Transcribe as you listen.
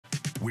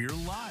We're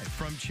live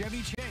from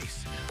Chevy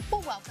Chase.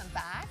 Well, welcome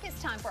back.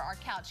 It's time for our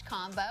couch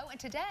combo, and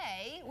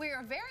today we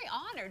are very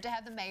honored to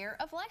have the mayor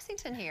of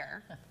Lexington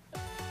here.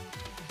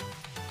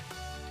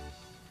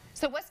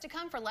 So what's to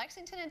come for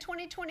Lexington in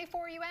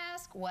 2024, you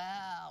ask?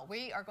 Well,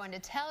 we are going to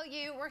tell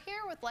you. We're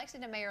here with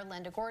Lexington Mayor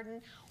Linda Gorton.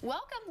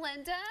 Welcome,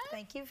 Linda.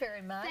 Thank you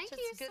very much. Thank you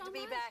It's good to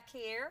be back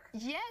here.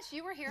 Yes,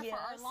 you were here for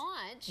our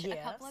launch a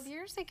couple of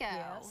years ago.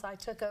 Yes, I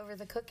took over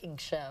the cooking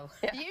show.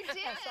 Yeah. You did.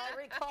 As I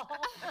recall.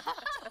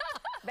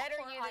 Better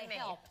you than me.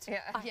 Helped. Yeah.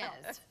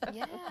 Yes.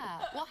 Yeah.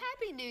 Well,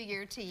 Happy New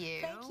Year to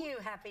you. Thank you.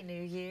 Happy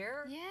New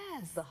Year.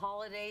 Yes. The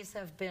holidays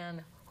have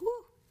been,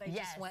 whew, they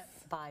just went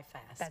by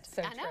fast. That's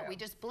so true. I know, we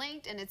just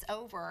blinked and it's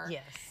over.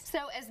 Yes.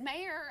 So as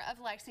mayor of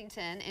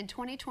Lexington in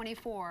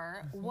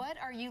 2024, what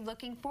are you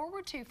looking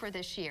forward to for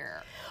this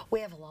year? We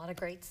have a lot of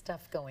great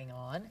stuff going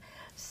on.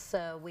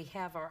 So we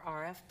have our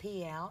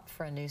RFP out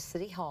for a new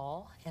city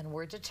hall, and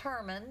we're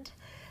determined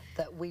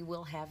that we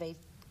will have a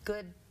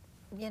good,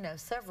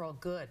 several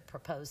good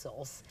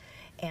proposals,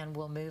 and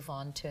we'll move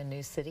on to a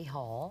new city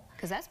hall.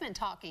 Because that's been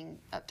talked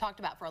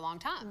about for a long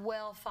time.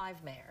 Well,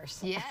 5 mayors.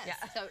 Yes.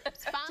 So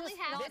it's finally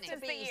happening.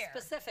 Not to be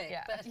specific,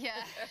 but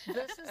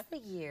this is the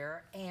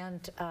year,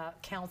 and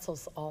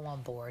council's all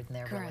on board, and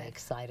they're really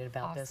excited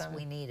about this.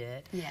 We need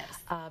it. Yes.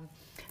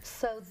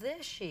 So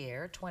this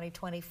year,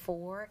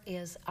 2024,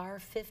 is our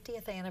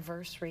 50th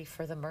anniversary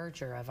for the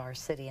merger of our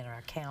city and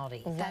our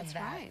county. That's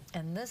right.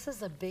 And this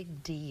is a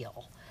big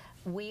deal.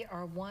 We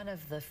are one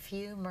of the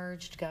few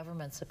merged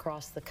governments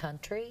across the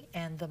country,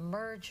 and the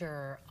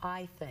merger,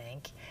 I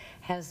think,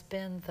 has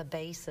been the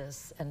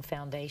basis and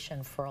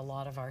foundation for a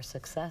lot of our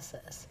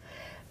successes,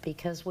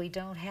 because we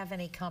don't have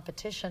any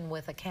competition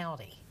with a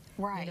county.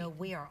 Right.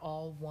 We are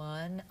all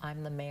one.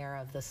 I'm the mayor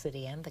of the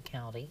city and the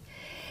county.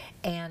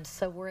 And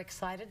so we're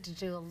excited to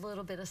do a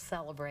little bit of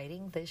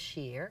celebrating this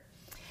year.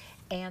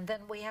 And then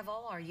we have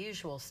all our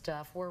usual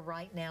stuff. We're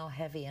right now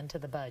heavy into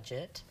the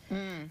budget,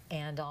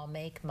 and I'll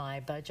make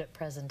my budget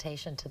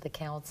presentation to the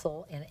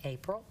council in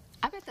April.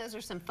 I bet those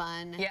are some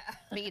fun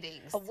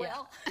meetings.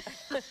 Well,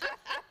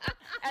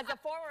 as a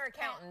former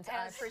accountant,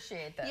 I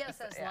appreciate that. Yes,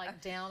 as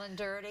like down and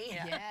dirty.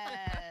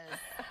 Yes.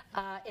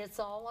 It's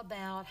all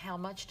about how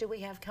much do we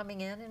have coming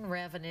in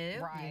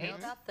revenue. Right. You know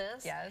about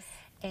this. Yes.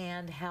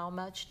 And how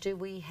much do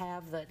we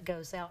have that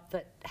goes out,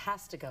 that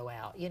has to go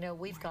out.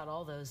 We've got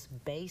all those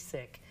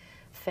basic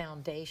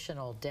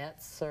foundational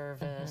debt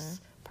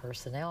service,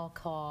 personnel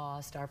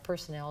cost. Our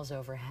personnel is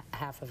over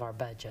half of our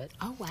budget.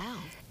 Oh, wow.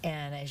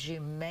 And as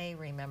you may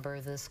remember,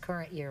 this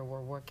current year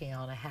we're working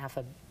on a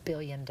 $500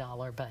 million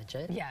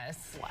budget.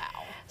 Yes. Wow.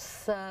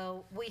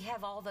 So we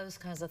have all those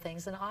kinds of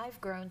things, and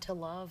I've grown to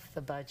love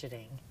the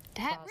budgeting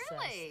process.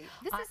 Really?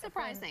 This is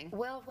surprising.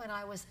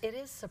 It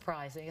is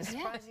surprising. It's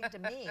surprising to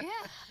me.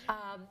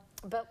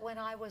 But when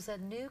I was a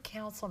new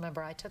council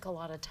member, I took a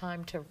lot of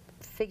time to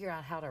figure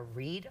out how to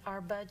read our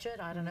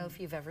budget. I don't know if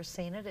you've ever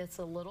seen it. It's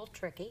a little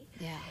tricky.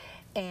 Yeah.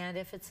 And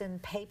if it's in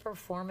paper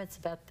form, it's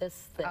about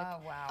this thick. Oh,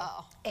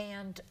 wow.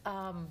 And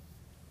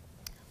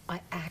I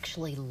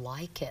actually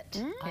like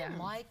it. I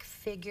like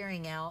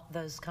figuring out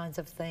those kinds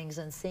of things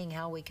and seeing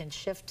how we can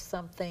shift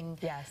something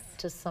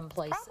to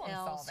someplace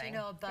else. Solving.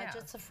 A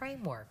budget's a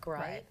framework,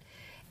 right?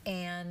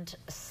 And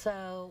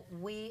so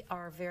we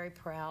are very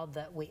proud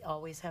that we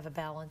always have a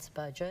balanced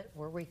budget.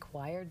 We're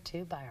required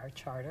to by our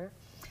charter.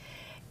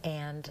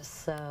 And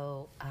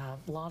so a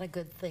lot of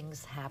good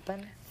things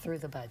happen through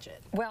the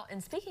budget. Well,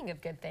 and speaking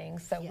of good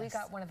things, so we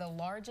got one of the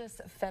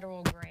largest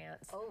federal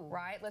grants,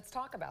 right? Let's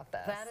talk about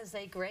this. That is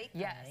a great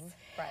thing. Yes,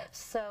 right.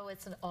 So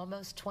it's an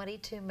almost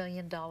 $22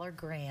 million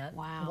grant,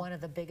 one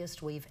of the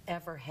biggest we've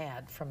ever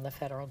had from the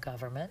federal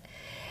government.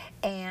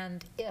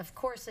 And of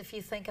course, if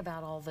you think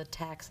about all the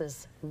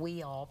taxes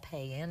we all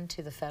pay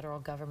into the federal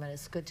government,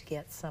 it's good to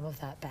get some of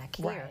that back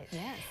here. Right.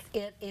 Yes.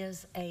 It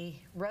is a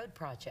road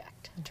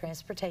project, a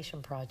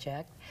transportation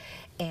project,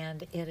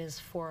 and it is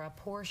for a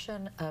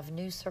portion of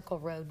New Circle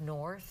Road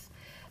North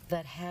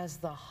that has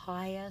the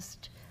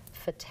highest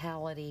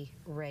fatality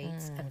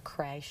rates and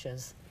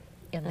crashes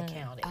in the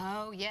county.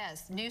 Oh,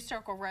 yes. New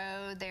Circle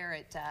Road there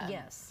at...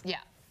 Yes. Yeah.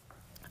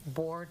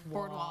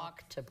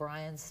 Boardwalk to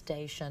Bryan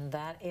Station,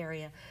 that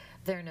area.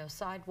 There are no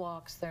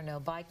sidewalks, there are no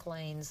bike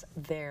lanes,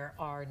 there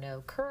are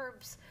no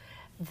curbs.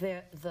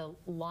 The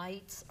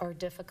lights are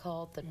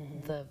difficult,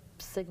 the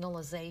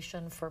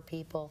signalization for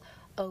people.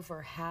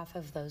 Over half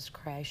of those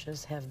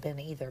crashes have been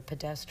either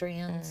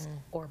pedestrians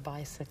or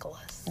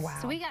bicyclists. Wow.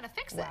 So we got to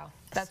fix it.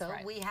 That's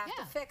right. So we have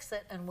to fix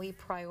it, and we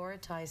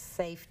prioritize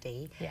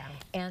safety. Yeah.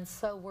 And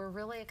so we're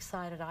really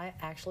excited. I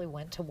actually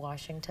went to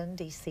Washington,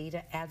 D.C.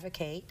 to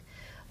advocate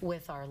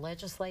with our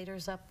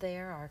legislators up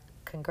there, our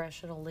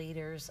congressional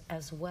leaders,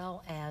 as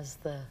well as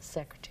the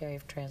Secretary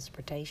of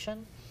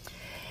Transportation.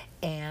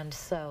 And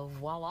so,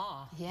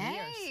 voila, we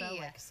are so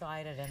Yay.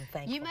 excited and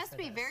thankful. You must for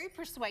be this. very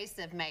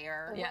persuasive,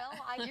 Mayor. Yeah.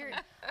 Well, I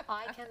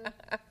can,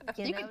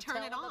 You know, can turn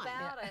tell it them on.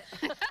 about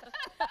it.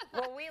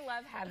 Well, we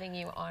love having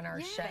you on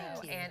our show.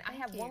 Thank you. And I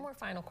have one more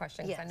final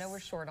question because I know Yes. we're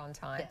short on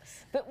time.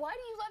 Yes. But why do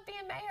you love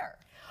being mayor?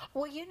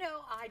 Well, you know,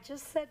 I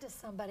just said to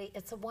somebody,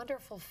 it's a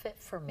wonderful fit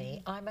for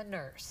me. I'm a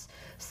nurse.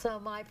 So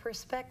my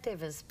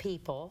perspective is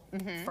people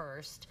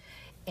first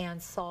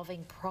and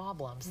solving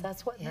problems.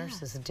 That's what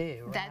nurses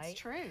do, right? That's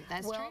true.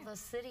 That's well, true. the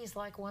city's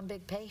like one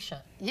big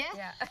patient. Yeah.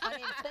 Yeah. I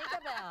mean, think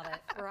about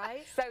it,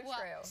 right? So Well,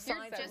 true. you're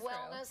Signs just of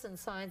wellness and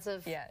signs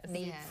of Yes.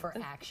 need Yeah. for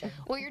action.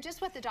 Well, you're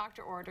just what the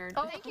doctor ordered.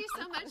 Thank you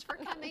so much for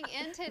coming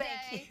in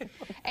today.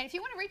 And if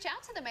you want to reach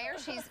out to the mayor,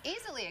 she's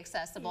easily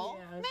accessible.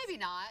 Yes. Maybe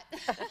not.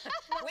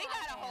 We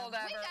got a hold of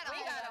her. We got a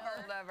We got a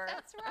hold of her.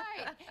 That's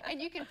right.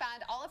 And you can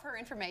find all of her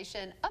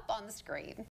information up on the screen.